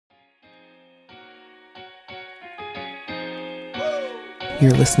You're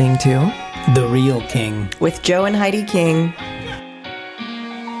listening to The Real King with Joe and Heidi King.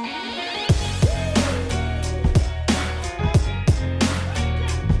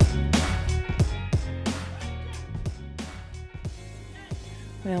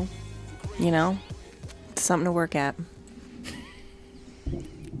 Well, you know, it's something to work at.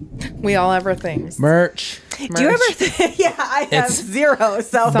 We all have our things. merch. Do you ever think? Yeah, I have zero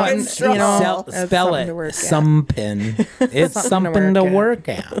self-control. you know, Spell that's it. something to work at. Somepin. It's something to work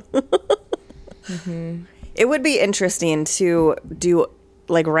at. It would be interesting to do,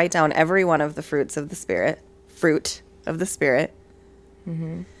 like, write down every one of the fruit of the Spirit,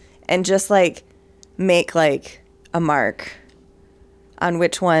 and just, like, make, like, a mark on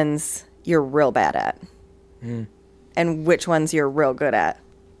which ones you're real bad at and which ones you're real good at,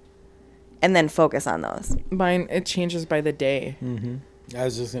 and then focus on those. Mine, it changes by the day. I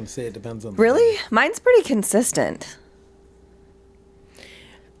was just going to say it depends on the Really? Mine's pretty consistent.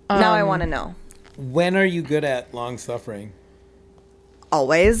 Now I want to know. When are you good at long suffering?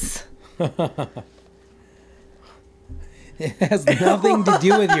 Always. It has nothing to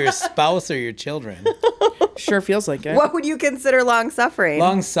do with your spouse or your children. Sure feels like it. What would you consider long suffering?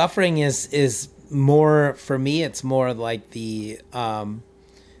 Long suffering is more, for me, it's more like the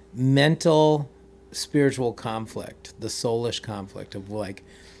mental, spiritual conflict, the soulish conflict of like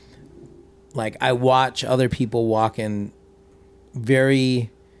I watch other people walk in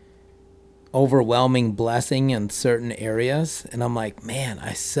very overwhelming blessing in certain areas, and I'm like, man,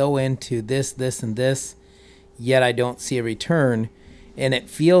 I so into this, and this, yet I don't see a return, and it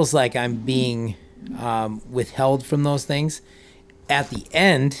feels like I'm being withheld from those things. At the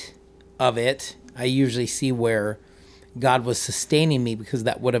end of it, I usually see where God was sustaining me, because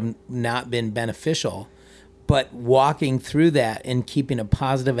that would have not been beneficial. But walking through that and keeping a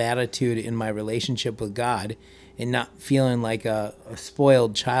positive attitude in my relationship with God and not feeling like a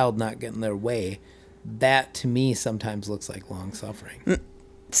spoiled child not getting their way, that to me sometimes looks like long suffering.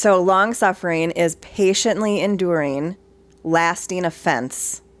 So long suffering is patiently enduring lasting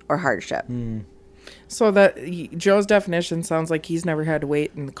offense or hardship. So that Joe's definition sounds like he's never had to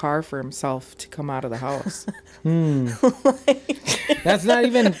wait in the car for himself to come out of the house. That's not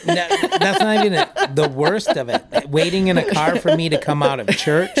even the worst of it. Waiting in a car for me to come out of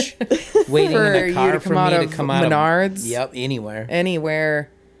church, waiting in a car for me to come out Menards? of anywhere.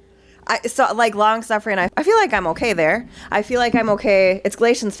 Anywhere. So like long suffering, I feel like I'm okay there. I feel like I'm okay. It's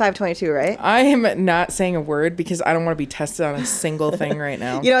Galatians 5:22, right? I am not saying a word because I don't want to be tested on a single thing right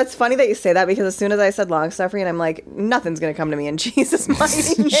now. You know, it's funny that you say that, because as soon as I said long suffering, I'm like, nothing's going to come to me in Jesus'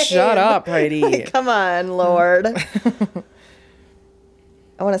 mighty name. Shut up, Heidi. Like, come on, Lord.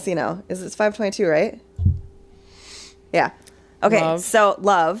 I want to see now. Is it 5:22, right? Yeah. Okay, Love. so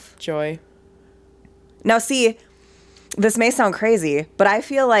love. Joy. Now, see, this may sound crazy, but I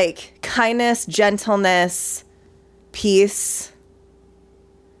feel like kindness, gentleness, peace,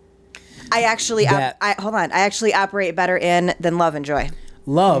 I actually operate better in than love and joy.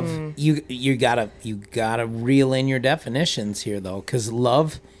 Love, you gotta reel in your definitions here though, because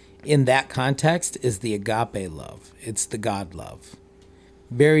love in that context is the agape love. It's the God love.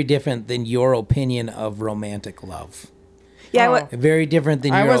 Very different than your opinion of romantic love. Yeah, Very different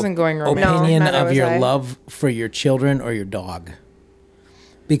than I your wasn't going romantic. opinion No, neither of was your I. love for your children or your dog.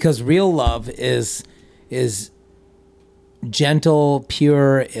 Because real love is gentle,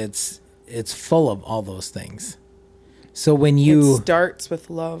 pure. It's full of all those things. So when It you starts with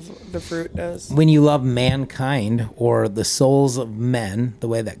love, the fruit does. when you love mankind or the souls of men the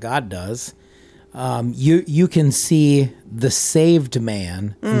way that God does, you can see the saved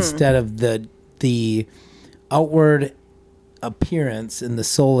man instead of the outward appearance and the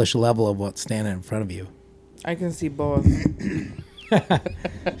soulish level of what's standing in front of you. I can see both.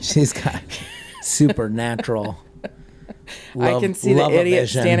 She's got supernatural I can see the love idiot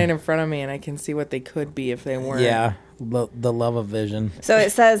vision. standing in front of me, and I can see what they could be if they weren't. Yeah, the love of vision. So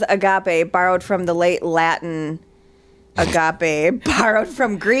it says agape, borrowed from the late Latin agape, borrowed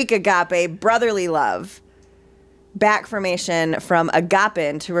from Greek agape, brotherly love. Back formation from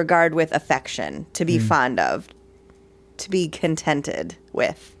agapin, to regard with affection, to be fond of, to be contented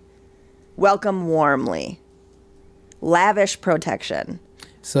with, welcome warmly, lavish protection.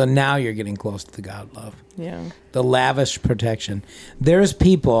 So now you're getting close to the God love. Yeah. The lavish protection. There's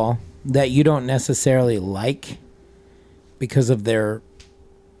people that you don't necessarily like because of their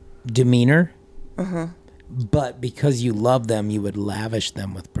demeanor, but because you love them, you would lavish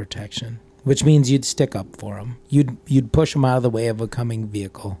them with protection, which means you'd stick up for them. You'd push them out of the way of a coming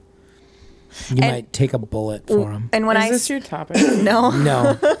vehicle. You might take a bullet for them. And when Is this your topic? no,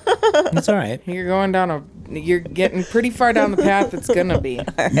 No, it's all right. You're going down a you're getting pretty far down the path it's gonna be.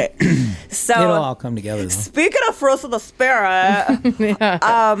 So It'll all come together, though. speaking of fruits of the spirit,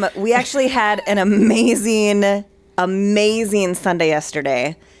 we actually had an amazing Sunday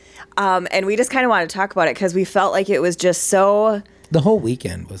yesterday. And we just kind of wanted to talk about it because we felt like it was just so... The whole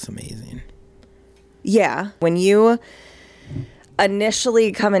weekend was amazing. Yeah. When you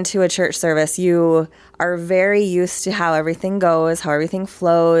initially come into a church service, you are very used to how everything goes, how everything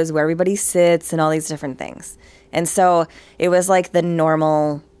flows, where everybody sits, and all these different things. And so it was like the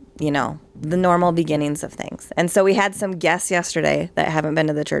normal, the normal beginnings of things. And so we had some guests yesterday that haven't been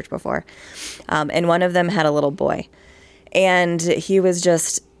to the church before. And one of them had a little boy. And he was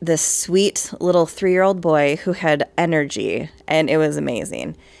just this sweet little 3-year-old boy who had energy, and it was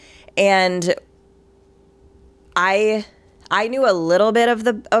amazing. And I knew a little bit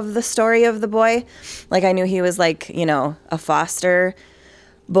of the story of the boy. Like, I knew he was like, a foster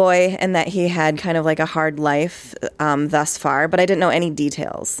boy and that he had kind of like a hard life thus far, but I didn't know any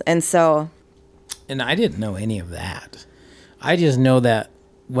details. And I didn't know any of that. I just know that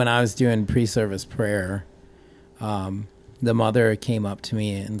when I was doing pre-service prayer, the mother came up to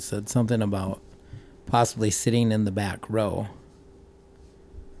me and said something about possibly sitting in the back row.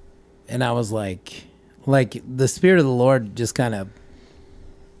 And I was like the Spirit of the Lord just kind of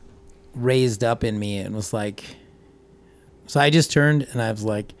raised up in me and was like, so I just turned and I was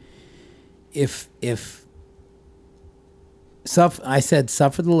like, I said,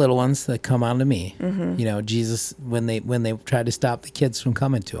 suffer the little ones that come unto me. Mm-hmm. Jesus, when they tried to stop the kids from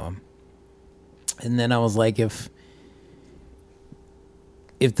coming to him. And then I was like, if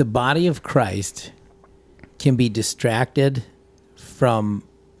the body of Christ can be distracted from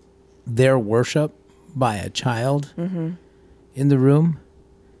their worship by a child in the room,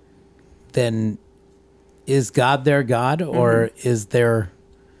 then is God their God, or is their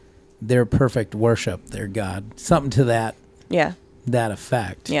perfect worship their God? Something to that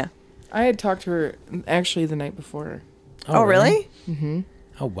effect. Yeah. I had talked to her actually the night before. Oh, really? Mm-hmm.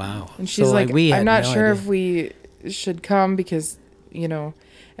 Oh, wow. And she's like, I'm not sure if we should come because, and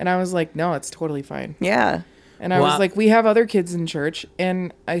I was like, no, it's totally fine. Yeah. And I was like, we have other kids in church.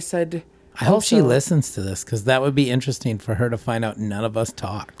 And I said, I hope she listens to this, because that would be interesting for her to find out none of us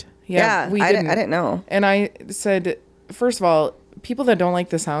talked. Yeah, I didn't know. And I said, first of all, people that don't like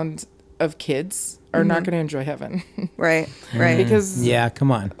the sound of kids are not going to enjoy heaven. Right. Because yeah,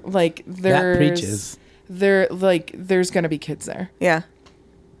 come on. Like that preaches. There's going to be kids there. Yeah.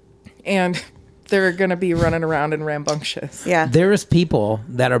 And they're going to be running around and rambunctious. Yeah. There's people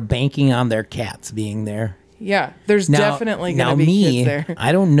that are banking on their cats being there. Yeah, there's definitely going to be kids there.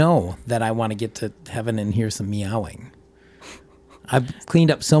 I don't know that I want to get to heaven and hear some meowing. I've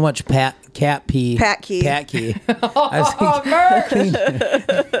cleaned up so much cat pee. Pat key. I've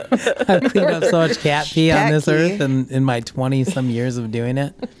cleaned up so much cat pee on this earth in my 20-some years of doing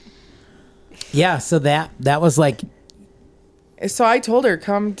it. Yeah, so that was like... So I told her,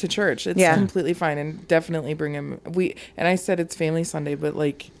 come to church. It's completely fine, and definitely bring him. And I said it's Family Sunday, but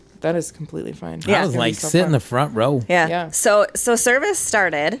like... That is completely fine. Yeah. I was like, sit in the front row. Yeah. So service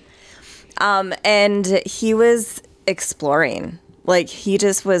started, and he was exploring. Like, he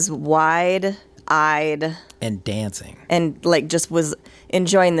just was wide-eyed. And dancing. And, like, just was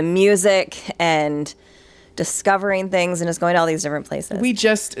enjoying the music and discovering things and just going to all these different places. We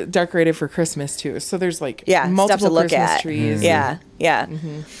just decorated for Christmas, too. So there's, like, multiple stuff to look Christmas at. trees. Yeah.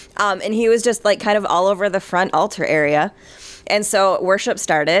 Mm-hmm. And he was just, like, kind of all over the front altar area. And so worship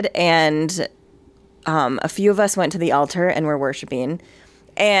started, and a few of us went to the altar and were worshiping.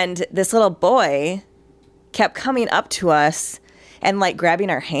 And this little boy kept coming up to us and, like,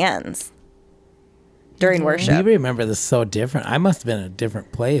 grabbing our hands during worship. We remember this so different. I must have been in a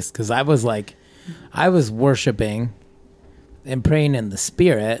different place, because I was worshiping and praying in the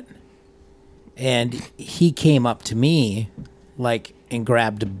Spirit, and he came up to me, like, and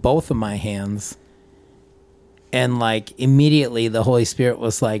grabbed both of my hands. And, like, immediately the Holy Spirit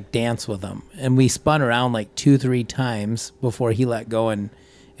was like, dance with him. And we spun around like 2-3 times before he let go and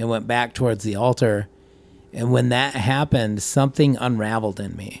went back towards the altar. And when that happened, something unraveled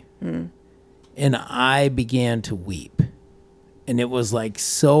in me. And I began to weep. And it was like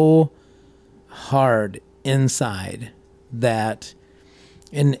so hard inside that,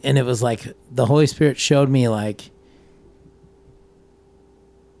 and it was like the Holy Spirit showed me, like,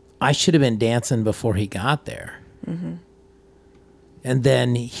 I should have been dancing before he got there. Mm-hmm. And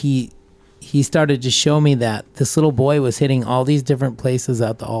then he started to show me that this little boy was hitting all these different places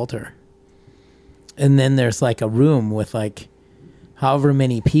at the altar. And then there's like a room with like however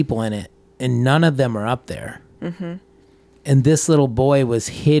many people in it, and none of them are up there. Mm-hmm. And this little boy was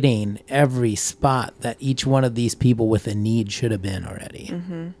hitting every spot that each one of these people with a need should have been already.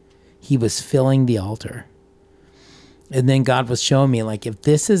 Mm-hmm. He was filling the altar. And then God was showing me, like, if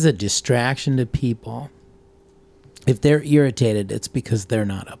this is a distraction to people, if they're irritated, it's because they're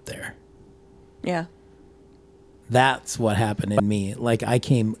not up there. Yeah. That's what happened in me. Like, I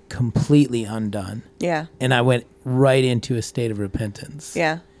came completely undone. Yeah. And I went right into a state of repentance.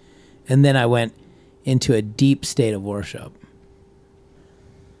 Yeah. And then I went into a deep state of worship.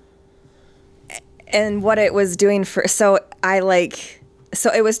 And what it was doing so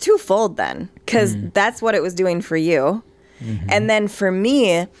it was twofold then, because that's what it was doing for you. Mm-hmm. And then for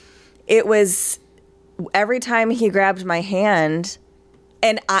me, it was every time he grabbed my hand,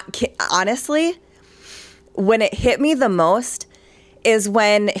 and honestly, when it hit me the most is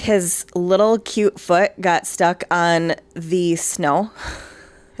when his little cute foot got stuck on the snow.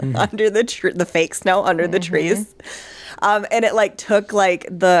 Under the fake snow under the trees. And it like took like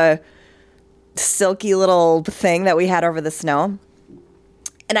the silky little thing that we had over the snow.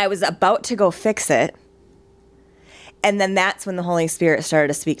 And I was about to go fix it. And then that's when the Holy Spirit started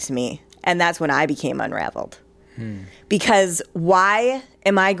to speak to me. And that's when I became unraveled. Because why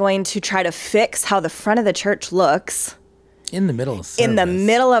am I going to try to fix how the front of the church looks in the middle of service? In the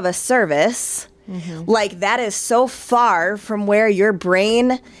middle of a service? Mm-hmm. Like, that is so far from where your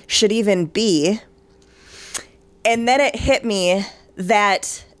brain should even be. And then it hit me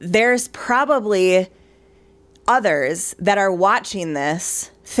that there's probably others that are watching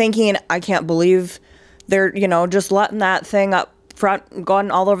this thinking, I can't believe they're, just letting that thing up front,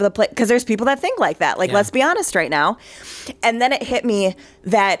 going all over the place. Because there's people that think like that. Like, let's be honest right now. And then it hit me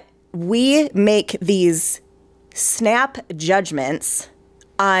that we make these snap judgments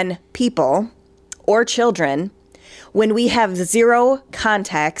on people or children when we have zero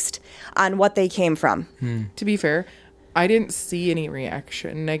context on what they came from. To be fair, I didn't see any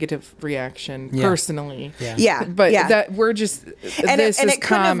negative reaction personally. Yeah. But that we're just, and it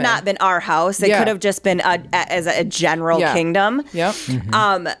couldn't have not been our house. It could have just been as a general kingdom. Yep.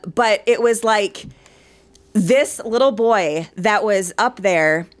 Mm-hmm. But it was like this little boy that was up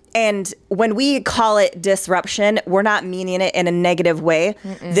there. And when we call it disruption, we're not meaning it in a negative way.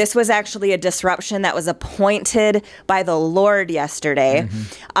 Mm-mm. This was actually a disruption that was appointed by the Lord yesterday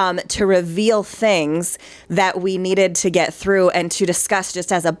to reveal things that we needed to get through and to discuss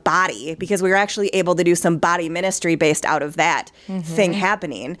just as a body, because we were actually able to do some body ministry based out of that thing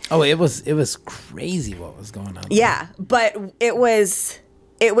happening. Oh, it was crazy what was going on. Yeah, but it was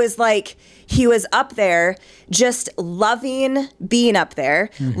like he was up there just loving being up there,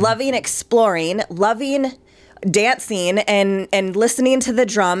 loving exploring, loving dancing and listening to the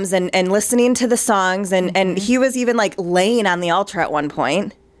drums and listening to the songs. And he was even like laying on the altar at one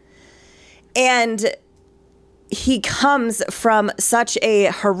point. And he comes from such a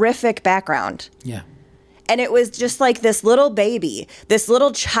horrific background. Yeah. And it was just like this little baby, this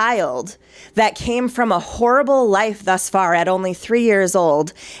little child that came from a horrible life thus far at only 3 years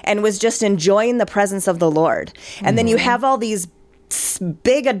old and was just enjoying the presence of the Lord. And then you have all these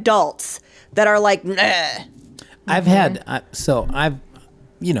big adults that are like, nah.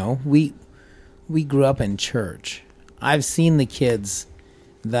 We grew up in church. I've seen the kids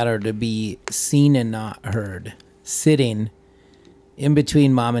that are to be seen and not heard sitting in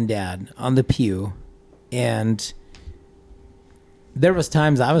between mom and dad on the pew. And there was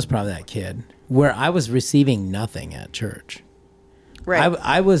times I was probably that kid where I was receiving nothing at church. Right.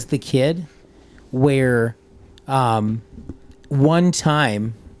 I was the kid where one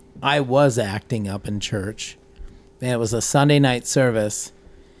time I was acting up in church, and it was a Sunday night service,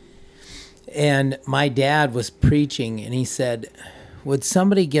 and my dad was preaching, and he said, would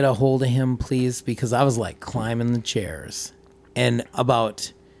somebody get a hold of him, please? Because I was like climbing the chairs, and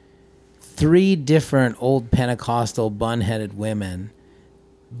about 3 different old Pentecostal bun-headed women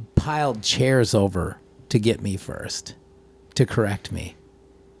piled chairs over to get me first, to correct me,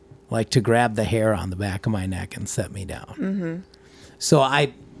 like to grab the hair on the back of my neck and set me down. Mm-hmm. So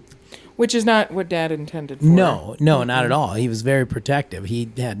which is not what Dad intended for. No, not at all. He was very protective. He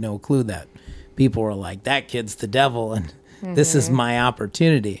had no clue that people were like, that kid's the devil and this is my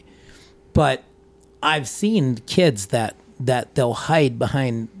opportunity. But I've seen kids that they'll hide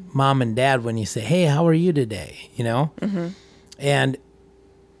behind mom and dad when you say, hey, how are you today? And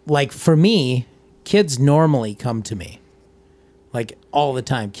like for me, kids normally come to me like all the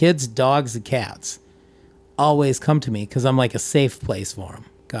time. Kids, dogs, and cats always come to me because I'm like a safe place for them.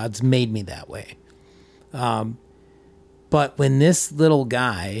 God's made me that way. But when this little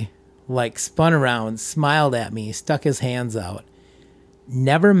guy like spun around, smiled at me, stuck his hands out,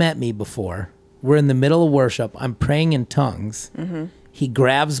 never met me before, We're in the middle of worship. I'm praying in tongues. Mm-hmm. He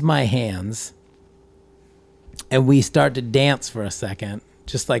grabs my hands, and we start to dance for a second,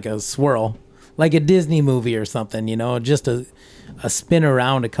 just like a swirl, like a Disney movie or something, you know, just a spin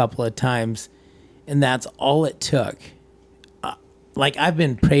around a couple of times. And that's all it took. Like, I've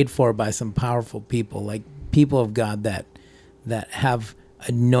been prayed for by some powerful people, like people of God that have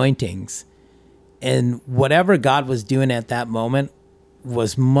anointings. And whatever God was doing at that moment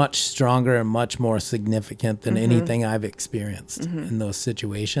was much stronger and much more significant than anything I've experienced in those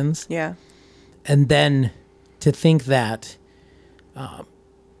situations. Yeah. And then to think that,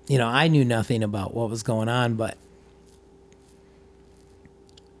 you know, I knew nothing about what was going on, but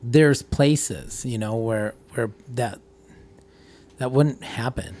there's places, you know, where that wouldn't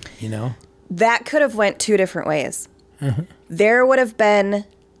happen, you know? That could have went two different ways. Mm-hmm. There would have been,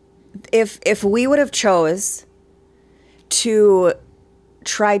 if we would have chose to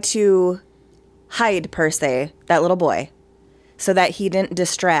try to hide, per se, that little boy so that he didn't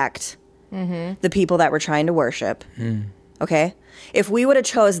distract the people that were trying to worship. Okay? If we would have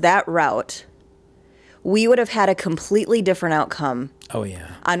chose that route, we would have had a completely different outcome. Oh,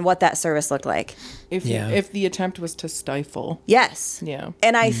 yeah. On what that service looked like. If the attempt was to stifle. Yes. Yeah.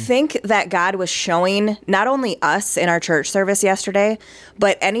 And I think that God was showing not only us in our church service yesterday,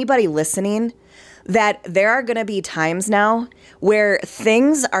 but anybody listening, that there are going to be times now where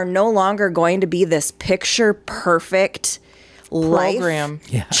things are no longer going to be this picture perfect program.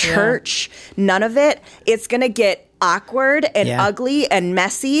 Church. None of it. It's going to get awkward and ugly and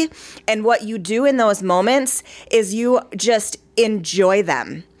messy. And what you do in those moments is you just enjoy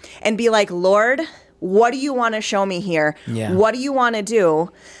them and be like, Lord, what do you want to show me here? Yeah. What do you want to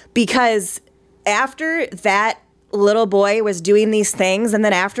do? Because after that little boy was doing these things, and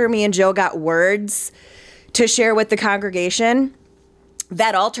then after me and Joe got words to share with the congregation,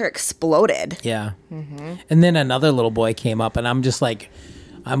 that altar exploded. Yeah. Mm-hmm. And then another little boy came up, and I'm just like,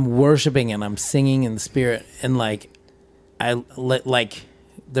 I'm worshiping and I'm singing in the spirit, and like,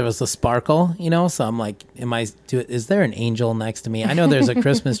 there was a sparkle, you know? So I'm like, is there an angel next to me? I know there's a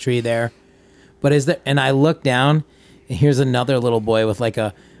Christmas tree there, but is there? And I look down, and here's another little boy with like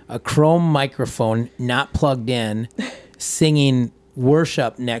a chrome microphone, not plugged in, singing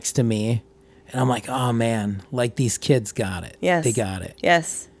worship next to me. And I'm like, oh man, like these kids got it. Yes. They got it.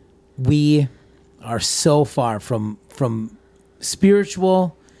 Yes. We are so far from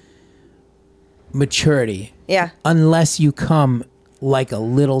spiritual maturity. Yeah. Unless you come like a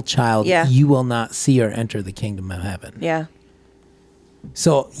little child, yeah. you will not see or enter the kingdom of heaven. Yeah.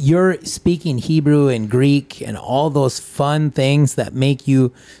 So you're speaking Hebrew and Greek and all those fun things that make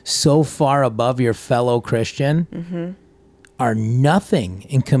you so far above your fellow Christian are nothing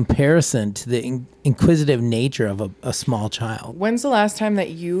in comparison to the inquisitive nature of a small child. When's the last time that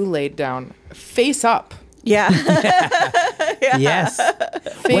you laid down face up? Yeah. Yeah. Yes.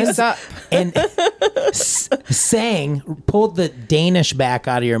 Face up. And sang, pulled the Danish back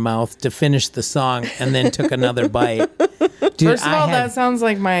out of your mouth to finish the song, and then took another bite. Dude, First of all, that sounds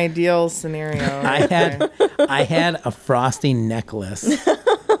like my ideal scenario. I had a frosty necklace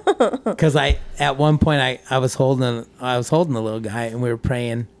because at one point I was holding the little guy, and we were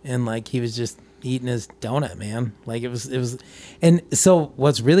praying, and like he was just eating his donut, man. Like it was, and so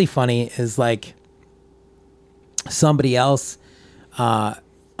what's really funny is like somebody else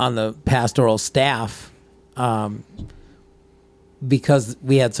on the pastoral staff, because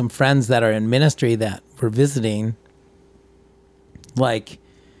we had some friends that are in ministry that were visiting. Like,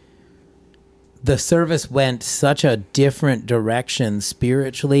 the service went such a different direction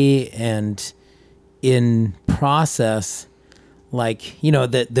spiritually and in process. Like, you know,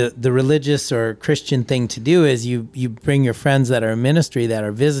 the religious or Christian thing to do is you bring your friends that are in ministry that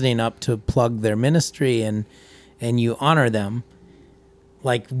are visiting up to plug their ministry, and you honor them.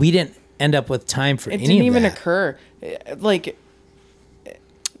 Like, we didn't end up with time for any of that. It didn't even occur. Like,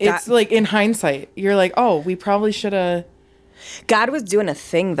 it's like in hindsight, you're like, oh, we probably should have. God was doing a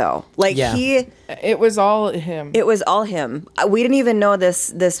thing, though. Like, it was all him. It was all him. We didn't even know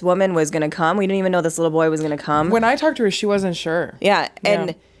this woman was going to come. We didn't even know this little boy was going to come. When I talked to her, she wasn't sure. Yeah.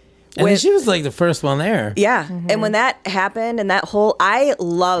 And then she was like the first one there. Yeah. Mm-hmm. And when that happened and I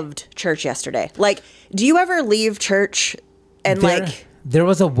loved church yesterday. Like, do you ever leave church and There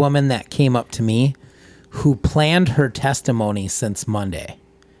was a woman that came up to me who planned her testimony since Monday.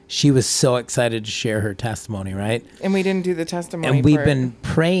 She was so excited to share her testimony, right? And we didn't do the testimony. And we've been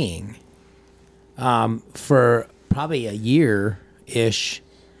praying for probably a year-ish,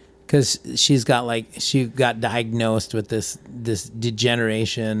 because she got diagnosed with this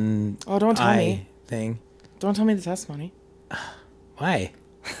degeneration. Oh, don't tell me thing. Don't tell me the testimony. Why?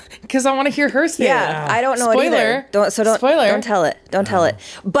 because I want to hear her say Yeah, it. I don't know Spoiler. it either. Don't tell it. Don't tell it.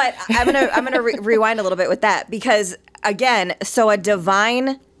 But I'm gonna rewind a little bit with that, because again, so a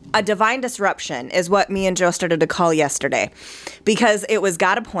divine disruption is what me and Joe started to call yesterday, because it was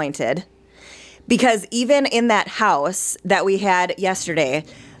God appointed. Because even in that house that we had yesterday,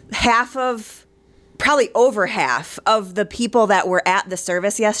 probably over half of the people that were at the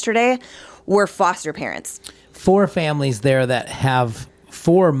service yesterday were foster parents. 4 families there that have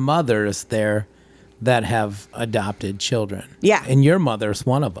 4 mothers there that have adopted children. Yeah. And your mother's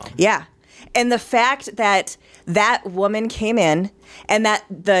one of them. Yeah. And the fact that woman came in and that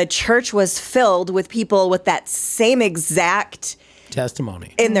the church was filled with people with that same exact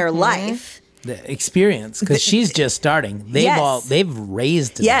testimony in their life. The experience, because she's just starting. They've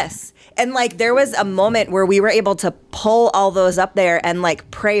raised them. Yes. And like there was a moment where we were able to pull all those up there and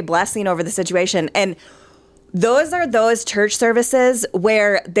like pray blessing over the situation. And those are those church services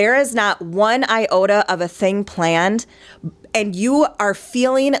where there is not one iota of a thing planned, and you are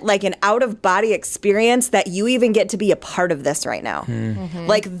feeling like an out-of-body experience that you even get to be a part of this right now.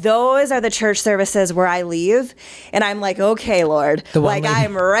 Like those are the church services where I leave and I'm like, okay, Lord, like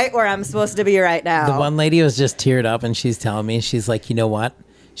I'm right where I'm supposed to be right now. The one lady was just teared up, and she's telling me, she's like, you know what?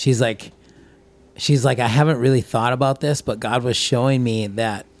 She's like, I haven't really thought about this, but God was showing me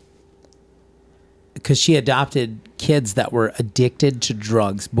that, because she adopted kids that were addicted to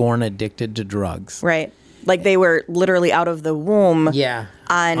drugs, born addicted to drugs. Right. Like they were literally out of the womb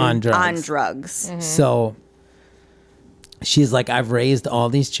on drugs. Mm-hmm. So she's like, I've raised all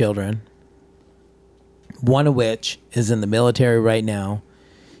these children, one of which is in the military right now,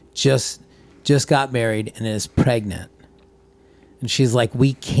 just got married and is pregnant. And she's like,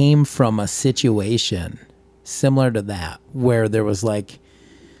 we came from a situation similar to that, where there was like,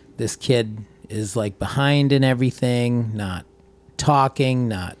 this kid is like behind in everything, not talking,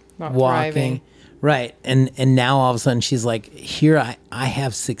 not walking. Thriving. Right. And now all of a sudden she's like, here I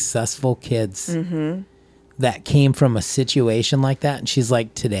have successful kids that came from a situation like that. And she's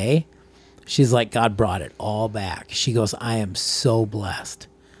like, today, she's like, God brought it all back. She goes, I am so blessed.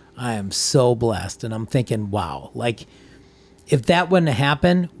 I am so blessed. And I'm thinking, wow, like if that wouldn't have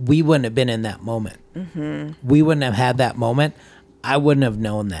happened, we wouldn't have been in that moment. We wouldn't have had that moment. I wouldn't have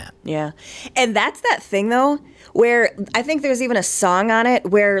known that. Yeah. And that's that thing, though, where I think there's even a song on it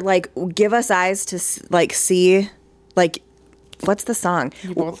where, like, give us eyes to, like, see, like, what's the song?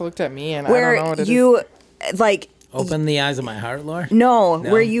 You both looked at me, and where I don't know what it is. Like, open the eyes of my heart, Lord? No,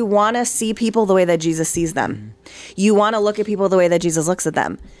 where you want to see people the way that Jesus sees them. You want to look at people the way that Jesus looks at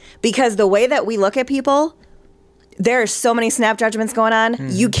them. Because the way that we look at people, there are so many snap judgments going on.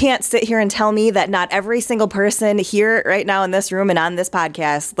 You can't sit here and tell me that not every single person here right now in this room and on this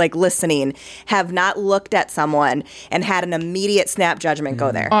podcast, like listening, have not looked at someone and had an immediate snap judgment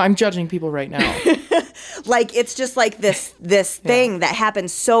go there. Oh, I'm judging people right now. Like, it's just like this thing that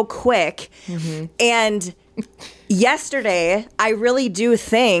happens so quick. And yesterday, I really do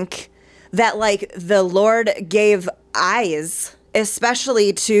think that, like, the Lord gave eyes,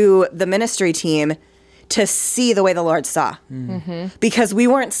 especially to the ministry team, to see the way the Lord saw. Because we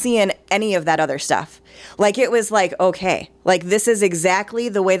weren't seeing any of that other stuff. Like, it was like, okay, like, this is exactly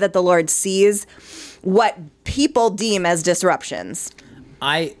the way that the Lord sees what people deem as disruptions.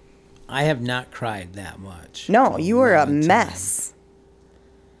 I have not cried that much. No, you were a mess.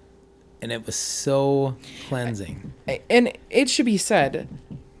 And it was so cleansing. And it should be said,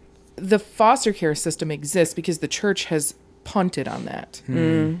 the foster care system exists because the church has punted on that.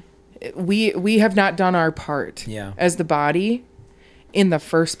 We have not done our part as the body in the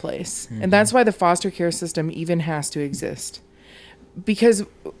first place. And that's why the foster care system even has to exist. Because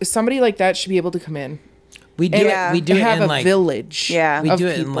somebody like that should be able to come in. We do it have in a village. We do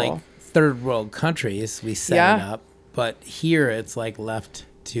it people. in like third world countries. We set it up. But here it's like left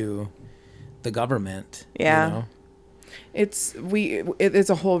to the government. Yeah. You know? It's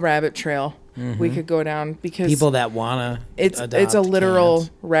a whole rabbit trail we could go down, because people that wanna it's a literal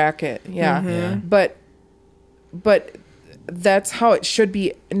racket. But that's how it should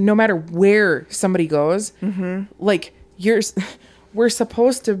be, no matter where somebody goes. Like, we're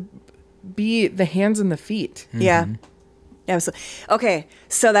supposed to be the hands and the feet. Yeah. Absolutely. Okay,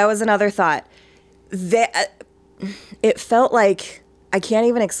 so that was another thought. It felt like, I can't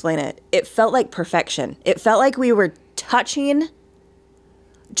even explain it. It felt like perfection. It felt like we were touching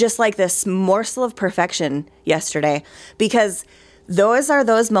just like this morsel of perfection yesterday, because those are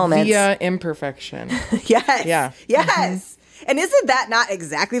those moments. Via imperfection. Yes. Yeah. Yes. And isn't that not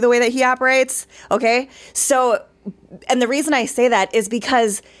exactly the way that he operates? Okay. So, and the reason I say that is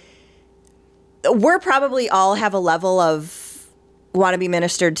because we're probably all have a level of want to be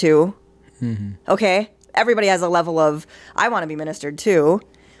ministered to. Mm-hmm. Okay? Everybody has a level of, I want to be ministered to.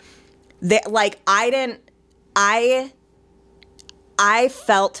 I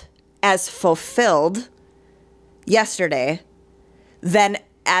felt as fulfilled yesterday than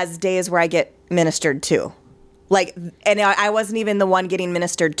as days where I get ministered to. Like, and I wasn't even the one getting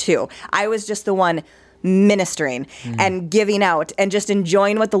ministered to. I was just the one ministering and giving out and just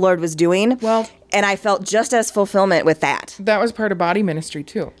enjoying what the Lord was doing. Well, and I felt just as fulfillment with that. That was part of body ministry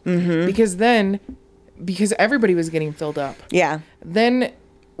too. Mm-hmm. Because everybody was getting filled up. Yeah. Then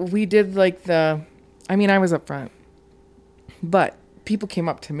we did like I was up front, but people came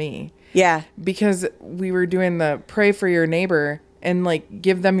up to me. Yeah. Because we were doing the pray for your neighbor and like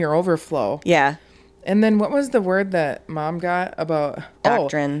give them your overflow. Yeah. And then what was the word that Mom got about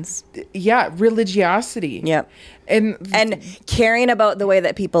doctrines? Religiosity. Yep. And caring about the way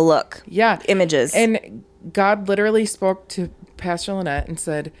that people look. Yeah. Images. And God literally spoke to Pastor Lynette and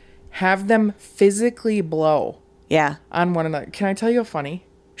said, have them physically blow. Yeah. On one another. Can I tell you a funny?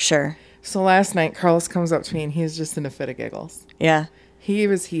 Sure. So last night, Carlos comes up to me and he's just in a fit of giggles. Yeah. He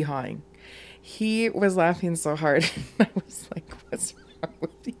was hee-hawing. He was laughing so hard. I was like, what's wrong with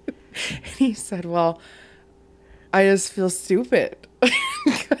you? And he said, well, I just feel stupid. I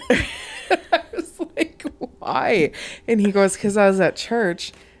was like, why? And he goes, because I was at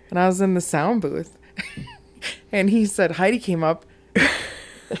church and I was in the sound booth. And he said, Heidi came up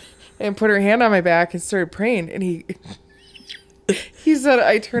and put her hand on my back and started praying. And he said,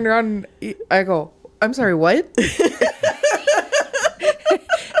 I turned around and I go, I'm sorry, what?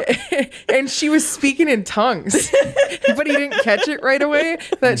 And she was speaking in tongues, but he didn't catch it right away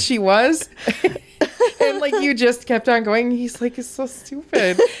that she was. And like, you just kept on going. He's like, it's so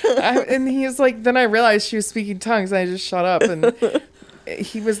stupid. And he's like, then I realized she was speaking tongues and I just shut up. And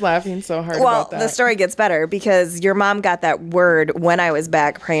he was laughing so hard about that. Well, the story gets better because your mom got that word when I was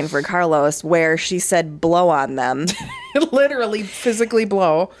back praying for Carlos where she said blow on them. Literally, physically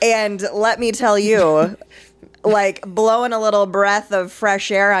blow. And let me tell you, like blowing a little breath of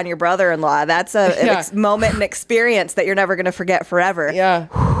fresh air on your brother-in-law, that's a moment and experience that you're never going to forget forever. Yeah.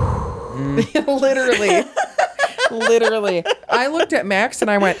 Literally. I looked at Max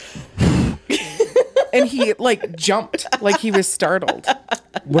and I went... And he like jumped like he was startled.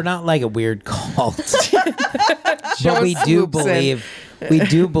 We're not like a weird cult. But we do believe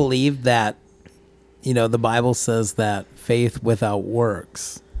that, the Bible says that faith without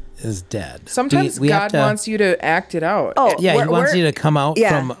works is dead. Sometimes God wants you to act it out. Oh, yeah, he wants you to come out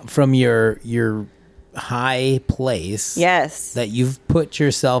from your high place. Yes. That you've put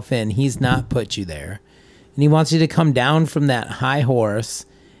yourself in. He's not put you there. And he wants you to come down from that high horse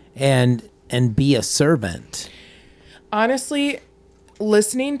and be a servant. Honestly,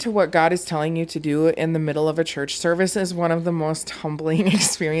 listening to what God is telling you to do in the middle of a church service is one of the most humbling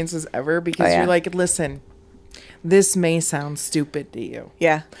experiences ever because you're like, listen, this may sound stupid to you.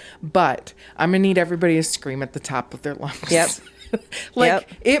 Yeah. But I'm going to need everybody to scream at the top of their lungs. Yep.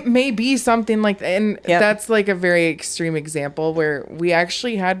 It may be something like that. And that's like a very extreme example where we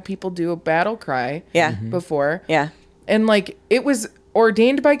actually had people do a battle cry before. Yeah. And like, it was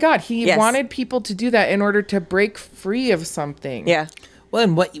ordained by God. He wanted people to do that in order to break free of something. Yeah. Well,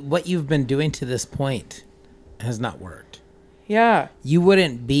 and what you've been doing to this point has not worked. Yeah. You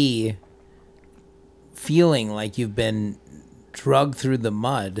wouldn't be feeling like you've been drugged through the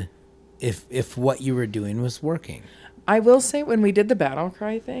mud if what you were doing was working. I will say when we did the battle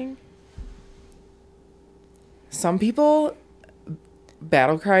cry thing, some people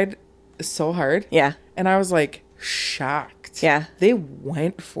battle cried so hard. Yeah. And I was like shocked. Yeah. They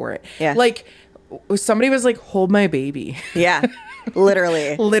went for it. Yeah. Like somebody was like, hold my baby. Yeah.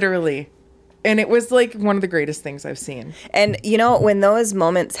 Literally. Literally. And it was like one of the greatest things I've seen. And when those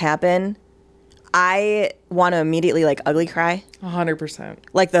moments happen, I want to immediately like ugly cry. 100%.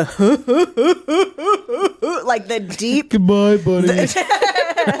 Like the like the deep goodbye, buddy.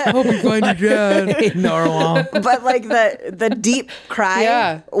 I hope you find your dad. Normal. But like the deep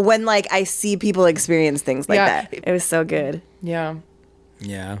cry when like I see people experience things like that. It was so good. Yeah.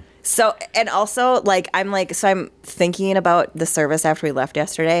 Yeah. So, and also like I'm thinking about the service after we left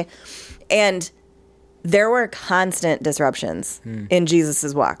yesterday, and there were constant disruptions in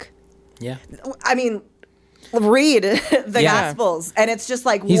Jesus's walk. Yeah. I mean, read the Gospels, and it's just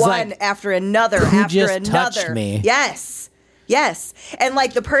like He's one like, after another who after just another. touched me? Yes. And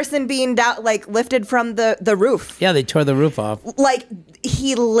like the person being down, like lifted from the roof. Yeah, they tore the roof off. Like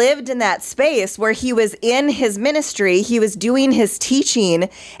he lived in that space where he was in his ministry, he was doing his teaching,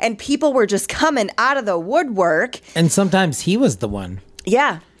 and people were just coming out of the woodwork. And sometimes he was the one.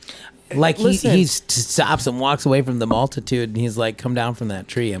 Yeah. Like Listen. he stops and walks away from the multitude, and he's like, "Come down from that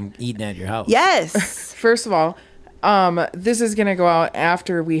tree. I'm eating at your house." Yes. First of all, this is going to go out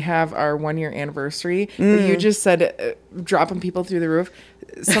after we have our 1-year anniversary. But you just said dropping people through the roof.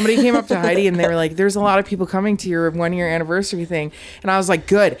 Somebody came up to Heidi and they were like, there's a lot of people coming to your 1-year anniversary thing. And I was like,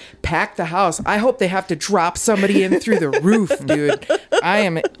 good, pack the house. I hope they have to drop somebody in through the roof, dude. I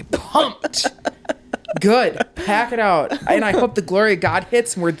am pumped. Good, pack it out. And I hope the glory of God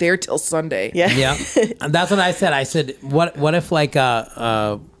hits and we're there till Sunday. Yeah. Yeah, and that's what I said. I said, what if like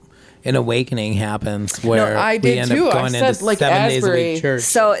an awakening happens where I did we end too. up I going said, into like, 7 days a Asbury. week church?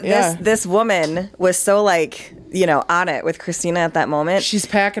 So Yeah. this woman was so like, you know, on it with Christina at that moment. She's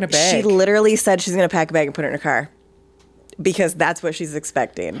packing a bag. She literally said she's going to pack a bag and put it in her car because that's what she's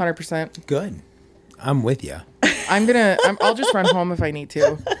expecting. 100%. Good. I'm with you. I'll just run home if I need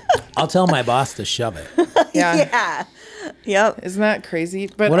to. I'll tell my boss to shove it. Yeah. Yeah. Yep. Isn't that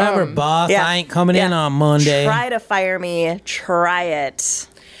crazy? But Whatever, boss. yeah. I ain't coming in Yeah. on Monday. Try to fire me. Try it.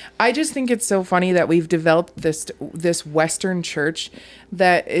 I just think it's so funny that we've developed this Western church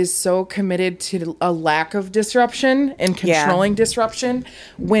that is so committed to a lack of disruption and controlling disruption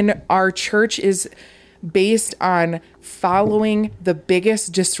when our church is based on following the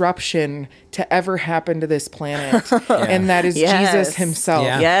biggest disruption to ever happen to this planet. And that is Yes. Jesus himself.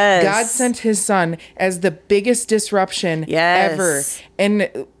 Yeah. Yes. God sent his son as the biggest disruption Yes. ever.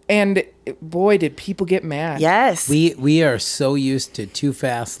 And boy, did people get mad. Yes. We are so used to too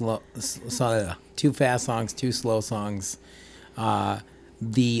fast songs, too slow songs.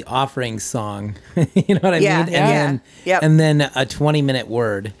 The offering song, you know what I Yeah, mean? yeah. And then, Yep. and then a 20-minute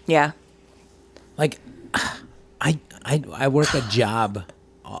word. Yeah. Like, I work a job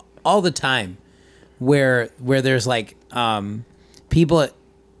all the time where there's like people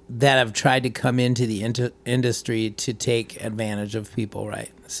that have tried to come into the industry to take advantage of people,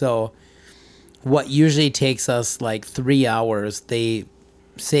 right? So what usually takes us like 3 hours, they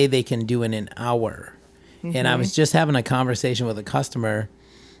say they can do in an hour. And I was just having a conversation with a customer,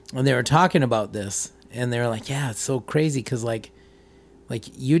 and they were talking about this, and they were like, yeah, it's so crazy because like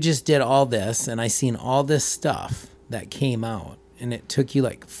you just did all this, and I seen all this stuff that came out, and it took you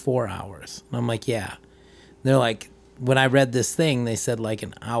like 4 hours. And I'm like, yeah. They're like, when I read this thing, they said like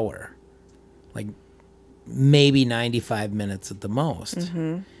an hour, like maybe 95 minutes at the most.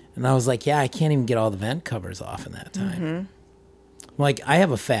 And I was like, yeah, I can't even get all the vent covers off in that time. Like, I have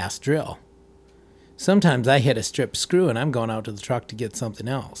a fast drill. Sometimes I hit a strip screw and I'm going out to the truck to get something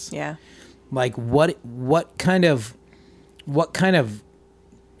else. Yeah. Like, what kind of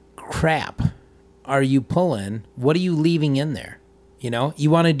crap are you pulling? What are you leaving in there? You know,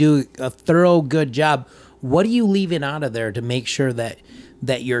 you want to do a thorough, good job. What are you leaving out of there to make sure that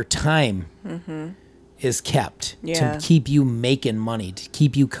your time is kept Yeah. to keep you making money, to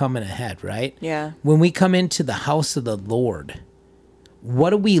keep you coming ahead, right? Yeah. When we come into the house of the Lord,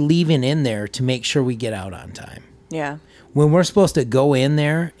 what are we leaving in there to make sure we get out on time? Yeah. When we're supposed to go in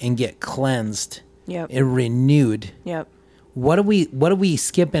there and get cleansed Yep. and renewed, Yep. what are we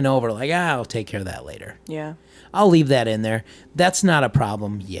skipping over? Like, I'll take care of that later. Yeah. I'll leave that in there. That's not a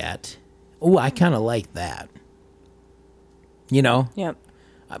problem yet. Oh, I kind of like that. You know? Yep.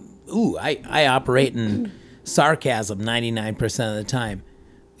 Ooh, I operate in sarcasm 99% of the time.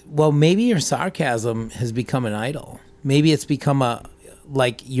 Well, maybe your sarcasm has become an idol. Maybe it's become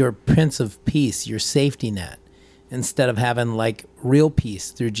like your Prince of Peace, your safety net, instead of having like real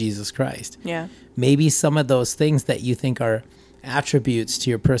peace through Jesus Christ. Yeah. Maybe some of those things that you think are attributes to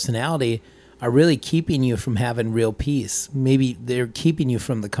your personality are really keeping you from having real peace. Maybe they're keeping you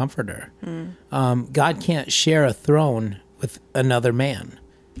from the Comforter. God can't share a throne with another man.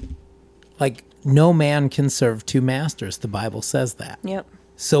 Like, no man can serve two masters. The Bible says that. Yep.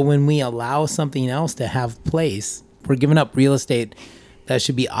 So when we allow something else to have place, we're giving up real estate that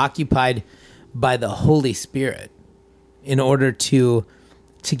should be occupied by the Holy Spirit in order to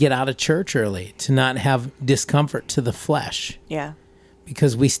get out of church early, to not have discomfort to the flesh. Yeah.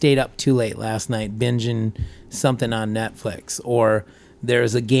 Because we stayed up too late last night binging something on Netflix, or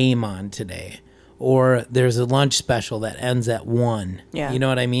there's a game on today, or there's a lunch special that ends at 1. Yeah. You know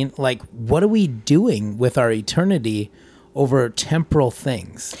what I mean? Like, what are we doing with our eternity over temporal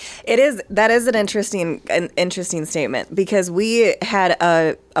things? That is an interesting statement, because we had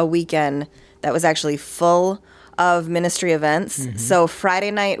a weekend that was actually full of ministry events. So Friday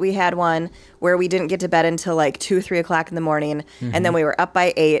night we had one where we didn't get to bed until like 2-3 o'clock in the morning, and then we were up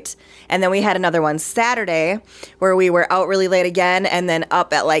by 8. And then we had another one Saturday where we were out really late again, and then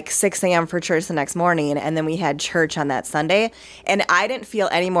up at like 6 a.m. for church the next morning. And then we had church on that Sunday, and I didn't feel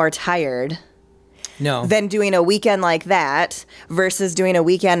any more tired than doing a weekend like that versus doing a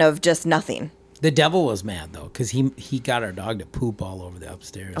weekend of just nothing. The devil was mad, though, because he got our dog to poop all over the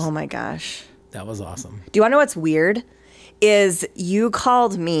upstairs. Oh, my gosh. That was awesome. Do you want to know what's weird? Is you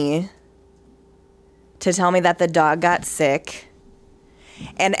called me to tell me that the dog got sick.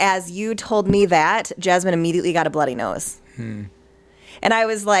 And as you told me that, Jasmine immediately got a bloody nose. And I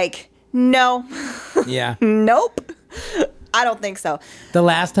was like, no. Yeah. Nope. I don't think so. The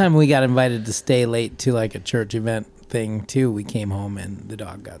last time we got invited to stay late to like a church event thing, too, we came home and the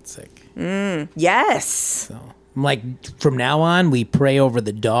dog got sick. Yes. So I'm like, from now on, we pray over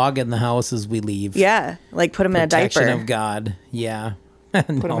the dog in the house as we leave. Yeah. Like put him in a diaper. Protection of God. Yeah. Put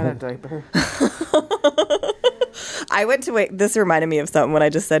him in a diaper. I went to wake. This reminded me of something when I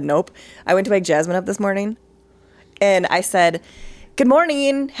just said nope. I went to wake Jasmine up this morning, and I said, "Good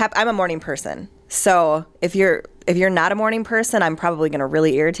morning." I'm a morning person, so if you're not a morning person, I'm probably going to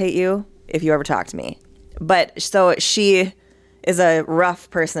really irritate you if you ever talk to me. But so she is a rough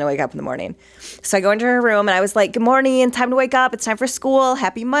person to wake up in the morning. So I go into her room and I was like, "Good morning. Time to wake up. It's time for school.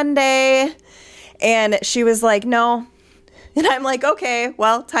 Happy Monday." And she was like, "No." And I'm like, "Okay,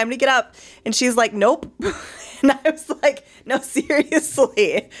 well, time to get up." And she's like, "Nope." And I was like, "No,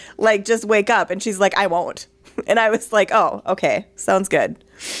 seriously, like just wake up." And she's like, "I won't." And I was like, "Oh, okay, sounds good."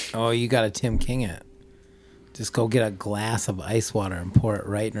 Oh, you got to Tim King it. Just go get a glass of ice water and pour it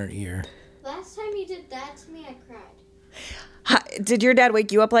right in her ear. Last time you did that to me, I cried. Did your dad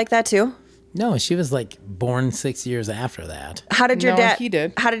wake you up like that too? No, she was like born 6 years after that. How did your dad? He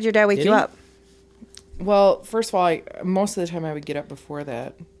did. How did your dad wake Did you he? up? Well, first of all, most of the time I would get up before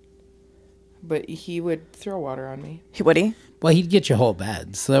that. But he would throw water on me. Would he? Well, he'd get your whole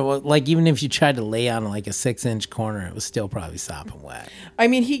bed. So, like, even if you tried to lay on like a 6-inch corner, it was still probably sopping wet. I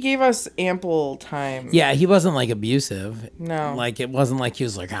mean, he gave us ample time. Yeah, he wasn't like abusive. No. Like, it wasn't like he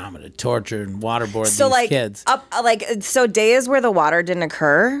was like, I'm going to torture and waterboard So these like kids. so days where the water didn't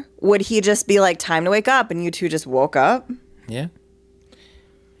occur, would he just be like, "Time to wake up," and you two just woke up? Yeah.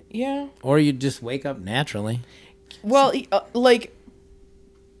 Yeah. Or you'd just wake up naturally. Well,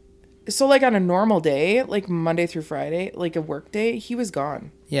 so like on a normal day, like Monday through Friday, like a work day, he was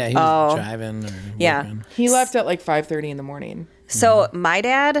gone. Yeah, he was driving or Yeah. working. He left at like 5:30 in the morning. So my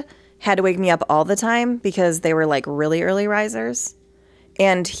dad had to wake me up all the time because they were like really early risers.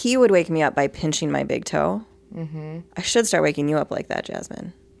 And he would wake me up by pinching my big toe. Mm-hmm. I should start waking you up like that,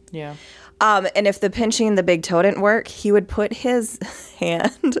 Jasmine. Yeah. And if the pinching the big toe didn't work, he would put his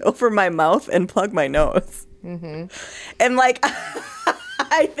hand over my mouth and plug my nose. Mm-hmm. And like,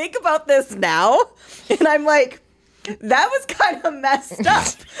 I think about this now, and I'm like, that was kind of messed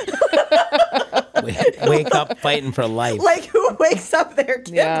up. Wake up fighting for life. Like, who wakes up their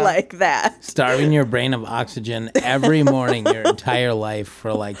kid like that? Starving your brain of oxygen every morning your entire life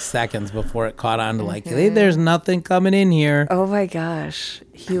for like seconds before it caught on to like, hey, there's nothing coming in here. Oh my gosh.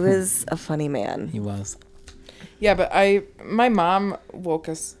 He was a funny man. He was. Yeah, but my mom woke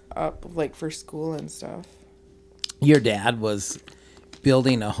us up like for school and stuff. Your dad was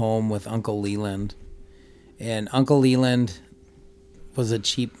building a home with Uncle Leland. And Uncle Leland was a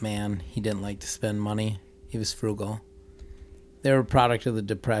cheap man. He didn't like to spend money. He was frugal. They were a product of the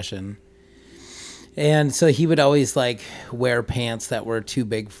Depression. And so he would always like wear pants that were too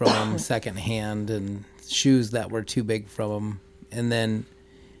big from him secondhand and shoes that were too big from him. And then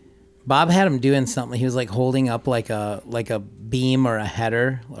Bob had him doing something. He was like holding up like a beam or a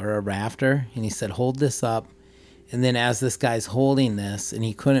header or a rafter. And he said, hold this up. And then as this guy's holding this and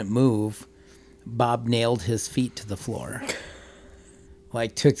he couldn't move, Bob nailed his feet to the floor.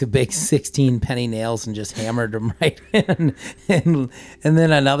 Like took the big 16 penny nails and just hammered them right in. And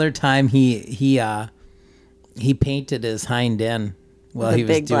then another time he painted his hind end while he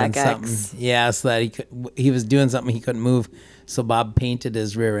was doing something. X. Yeah, so that he was doing something he couldn't move. So Bob painted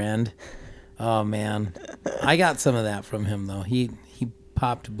his rear end. Oh man, I got some of that from him though. He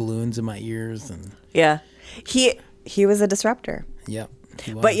popped balloons in my ears and Yeah. He was a disruptor. yep.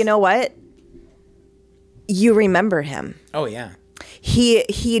 He was. But you know what? You remember him. Oh yeah.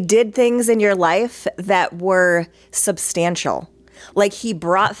 He did things in your life that were substantial. Like he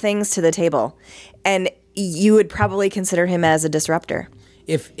brought things to the table, and you would probably consider him as a disruptor.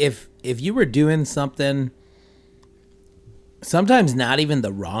 If you were doing something, sometimes not even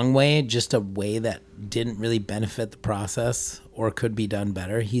the wrong way, just a way that didn't really benefit the process or could be done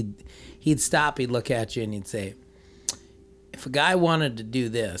better, he'd stop, he'd look at you and he'd say, if a guy wanted to do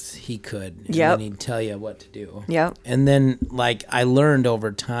this, he could. And Yep. then he'd tell you what to do. Yep. And then, like, I learned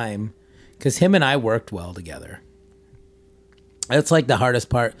over time, because him and I worked well together. That's, like, the hardest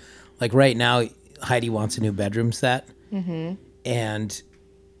part. Like, right now, Heidi wants a new bedroom set. Mm-hmm. And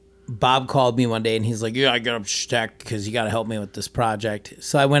Bob called me one day and he's like, yeah, I got up stacked because you got to help me with this project.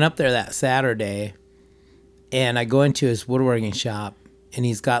 So I went up there that Saturday and I go into his woodworking shop and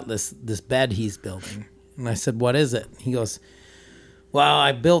he's got this bed he's building. And I said, what is it? He goes, well,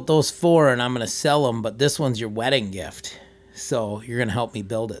 I built those 4 and I'm going to sell them, but this one's your wedding gift. So you're going to help me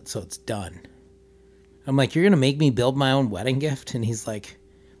build it so it's done. I'm like, you're going to make me build my own wedding gift? And he's like,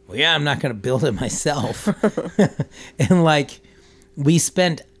 well, yeah, I'm not going to build it myself. And like, we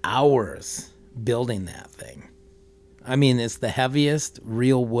spent hours building that thing. I mean, it's the heaviest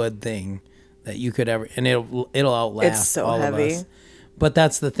real wood thing that you could ever, and it'll outlast all heavy. Of us. But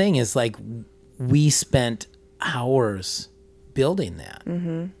that's the thing is like, we spent hours building that,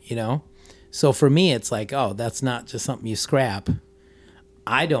 you know? So for me, it's like, oh, that's not just something you scrap.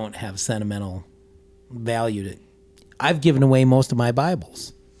 I don't have sentimental value to. I've given away most of my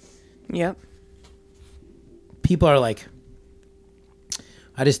Bibles. Yep. People are like,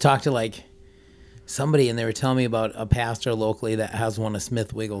 I just talked to like somebody and they were telling me about a pastor locally that has one of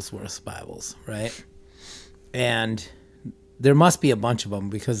Smith Wigglesworth's Bibles, right? And there must be a bunch of them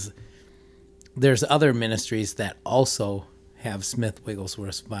because there's other ministries that also have Smith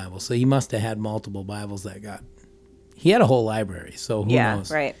Wigglesworth's Bible. So he must have had multiple Bibles he had a whole library, so who knows?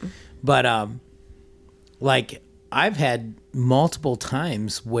 Yeah, right. But like I've had multiple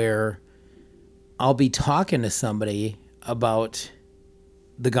times where I'll be talking to somebody about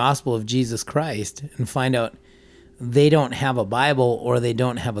the gospel of Jesus Christ and find out they don't have a Bible or they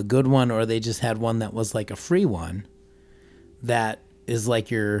don't have a good one or they just had one that was like a free one that is like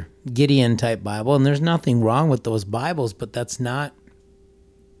your Gideon type Bible. And there's nothing wrong with those Bibles, but it's not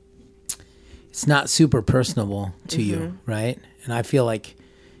super personable to you, right? And I feel like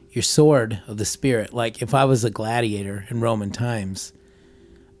your sword of the Spirit, like if I was a gladiator in Roman times,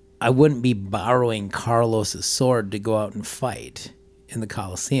 I wouldn't be borrowing Carlos's sword to go out and fight in the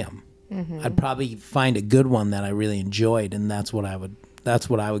Colosseum. I'd probably find a good one that I really enjoyed, and that's what I would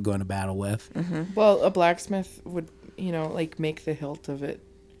go into battle with. Well, a blacksmith would, like make the hilt of it.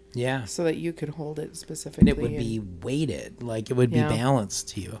 Yeah. So that you could hold it specifically. And it would be weighted, like it would be balanced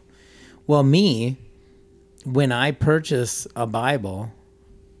to you. Well, me, when I purchase a Bible,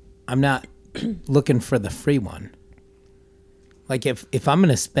 I'm not looking for the free one. Like if I'm going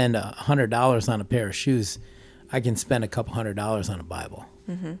to spend $100 on a pair of shoes, I can spend a couple $100 on a Bible.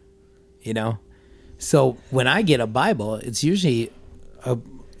 You know? So when I get a Bible, it's usually a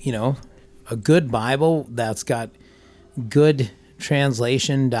good Bible that's got good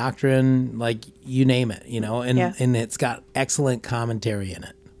translation, doctrine, like you name it, and it's got excellent commentary in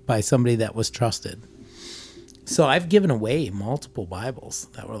it by somebody that was trusted. So I've given away multiple Bibles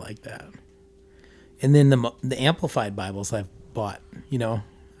that were like that. And then the Amplified Bibles I've bought,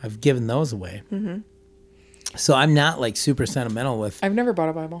 I've given those away. So I'm not like super sentimental with. I've never bought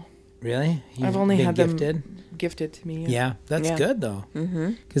a Bible. Really? I've only had them gifted to me. Yeah, that's good though.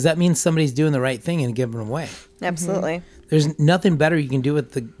 Because that means somebody's doing the right thing and giving them away. Absolutely. There's nothing better you can do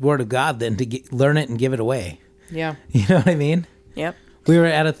with the Word of God than to learn it and give it away. Yeah. You know what I mean? Yep. We were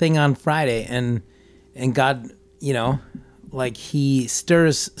at a thing on Friday and God, like he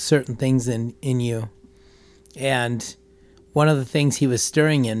stirs certain things in you. And one of the things he was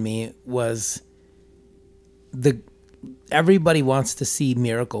stirring in me was everybody wants to see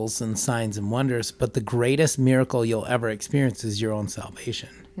miracles and signs and wonders, but the greatest miracle you'll ever experience is your own salvation.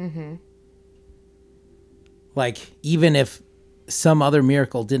 Like, even if some other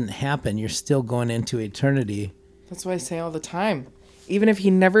miracle didn't happen, you're still going into eternity. That's what I say all the time. Even if he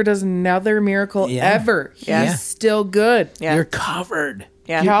never does another miracle ever, he's still good. Yeah. You're covered.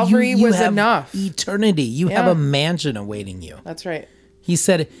 Yeah. Calvary was have enough. Eternity. You have a mansion awaiting you. That's right. He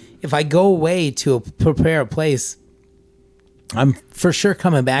said, if I go away to prepare a place, I'm for sure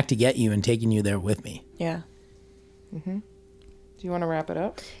coming back to get you and taking you there with me. Yeah. Do you want to wrap it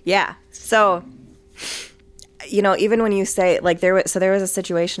up? Yeah. So, even when you say, like, there was a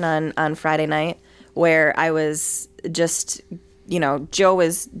situation on Friday night where I was just, Joe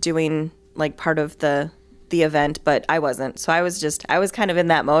was doing like part of the event, but I wasn't. So I was kind of in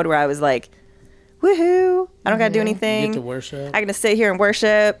that mode where I was like, woohoo, I don't got to do anything. You get to worship. I got to sit here and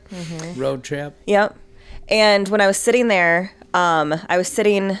worship. Road trip. Yep. And when I was sitting there, I was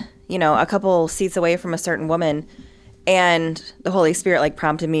sitting, a couple seats away from a certain woman, and the Holy Spirit like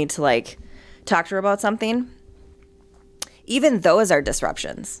prompted me to like talk to her about something. Even those are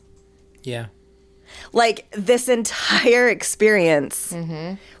disruptions. Yeah. Like this entire experience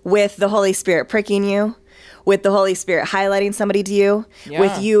with the Holy Spirit pricking you, with the Holy Spirit highlighting somebody to you,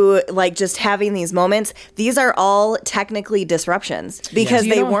 with you like just having these moments, these are all technically disruptions because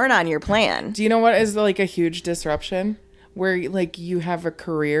they weren't on your plan. Do you know what is like a huge disruption? where like you have a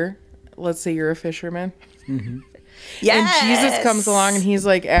career. Let's say you're a fisherman. Mm-hmm. Yes. And Jesus comes along and he's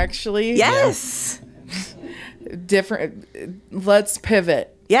like, actually, yes, different. Let's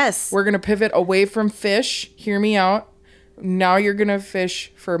pivot. Yes, We're going to pivot away from fish. Hear me out. Now you're going to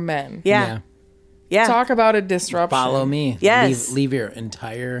fish for men. yeah. Talk about a disruption. Follow me. Yes. Leave your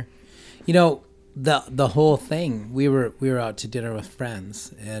entire, you know, the whole thing. We were out to dinner with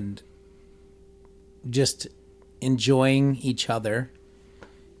friends and just enjoying each other.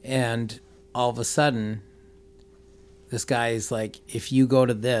 And all of a sudden, this guy's like, if you go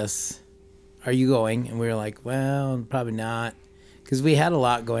to this, are you going? And we were like, well, probably not. Because we had a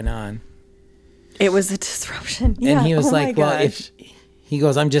lot going on. It was a disruption. Yeah. And he was like, well, gosh. he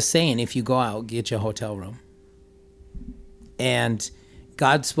goes, I'm just saying, if you go out, get you a hotel room. And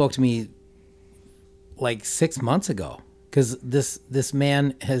God spoke to me like 6 months ago. Because this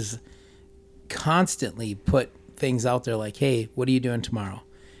man has constantly put things out there like, hey, what are you doing tomorrow?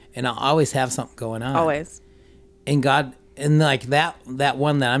 And I'll always have something going on. Always. And God, and like that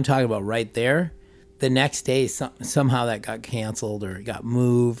one that I'm talking about right there, the next day somehow that got canceled or got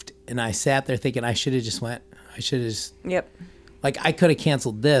moved. And I sat there thinking I should have just went. I should have just. Yep. Like I could have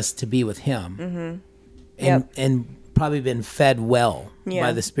canceled this to be with him. Mm-hmm. And probably been fed well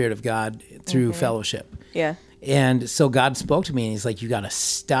by the Spirit of God through fellowship. Yeah. And so God spoke to me and he's like, you got to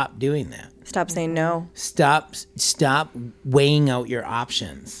stop doing that. Stop saying no. Stop weighing out your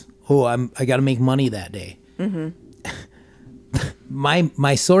options. Oh, I got to make money that day. Mm-hmm.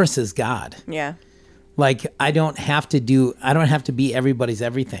 my source is God. Yeah. Like I don't have to be everybody's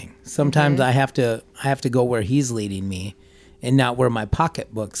everything. Sometimes I have to go where he's leading me and not where my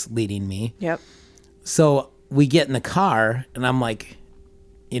pocketbook's leading me. Yep. So we get in the car and I'm like,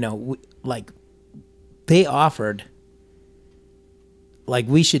 they offered, like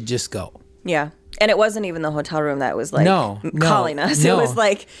we should just go. Yeah. And it wasn't even the hotel room that was like calling us. No. It was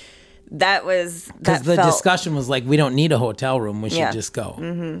like, because the discussion was like, we don't need a hotel room. We should just go.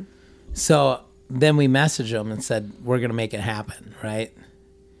 Mm-hmm. So then we messaged them and said, we're going to make it happen. Right.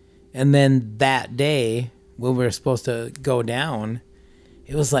 And then that day when we were supposed to go down,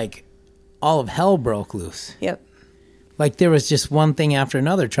 it was like all of hell broke loose. Yep. Like there was just one thing after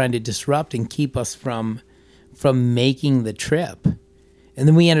another trying to disrupt and keep us from making the trip. And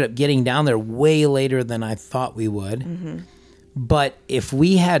then we ended up getting down there way later than I thought we would. Mm-hmm. But if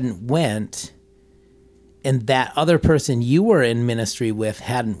we hadn't went and that other person you were in ministry with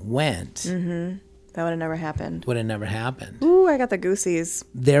hadn't went, that would have never happened. Would have never happened. Ooh, I got the goosies.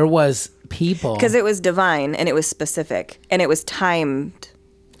 There was people. Because it was divine and it was specific and it was timed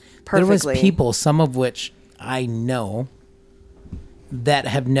perfectly. There was people, some of which I know, that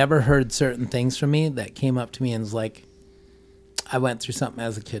have never heard certain things from me that came up to me and was like, I went through something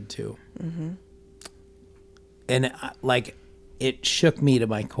as a kid too. Mm-hmm. And it shook me to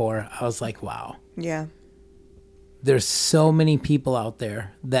my core. I was like, wow. Yeah. There's so many people out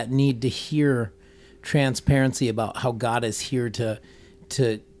there that need to hear transparency about how God is here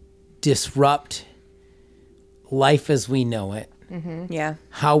to disrupt life as we know it. Mm-hmm. Yeah.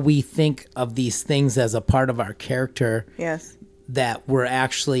 How we think of these things as a part of our character. Yes. That were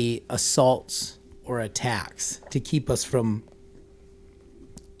actually assaults or attacks to keep us from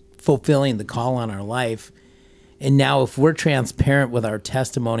fulfilling the call on our life. And now if we're transparent with our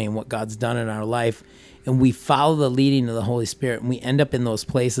testimony and what God's done in our life, and we follow the leading of the Holy Spirit, and we end up in those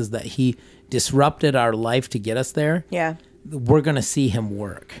places that he disrupted our life to get us there, we're going to see him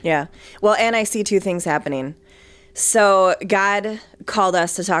work. Yeah. Well, and I see two things happening. So God called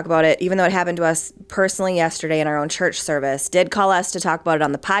us to talk about it, even though it happened to us personally yesterday in our own church service, did call us to talk about it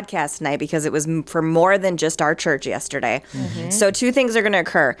on the podcast tonight because it was for more than just our church yesterday. Mm-hmm. So two things are going to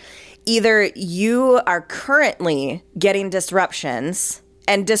occur. Either you are currently getting disruptions,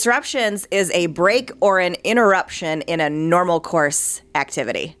 and disruptions is a break or an interruption in a normal course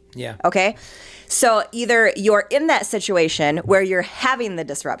activity. Yeah. Okay? So either you're in that situation where you're having the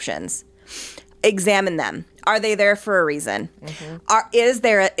disruptions, examine them. Are they there for a reason? Mm-hmm. Is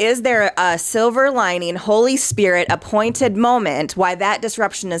there a silver lining, Holy Spirit appointed moment why that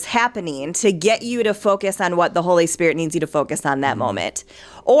disruption is happening to get you to focus on what the Holy Spirit needs you to focus on that moment?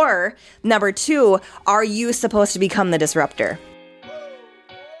 Or number two, are you supposed to become the disruptor?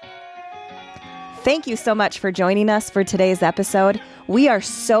 Thank you so much for joining us for today's episode. We are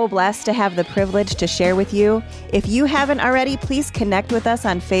so blessed to have the privilege to share with you. If you haven't already, please connect with us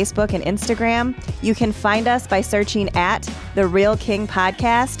on Facebook and Instagram. You can find us by searching at The Real King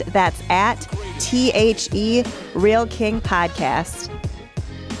Podcast. That's at THE Real King Podcast.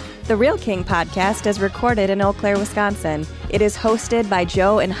 The Real King Podcast is recorded in Eau Claire, Wisconsin. It is hosted by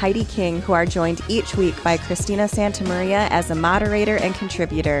Joe and Heidi King, who are joined each week by Christina Santamaria as a moderator and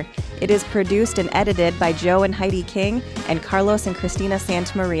contributor. It is produced and edited by Joe and Heidi King and Carlos and Christina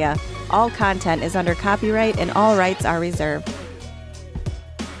Santamaria. All content is under copyright and all rights are reserved.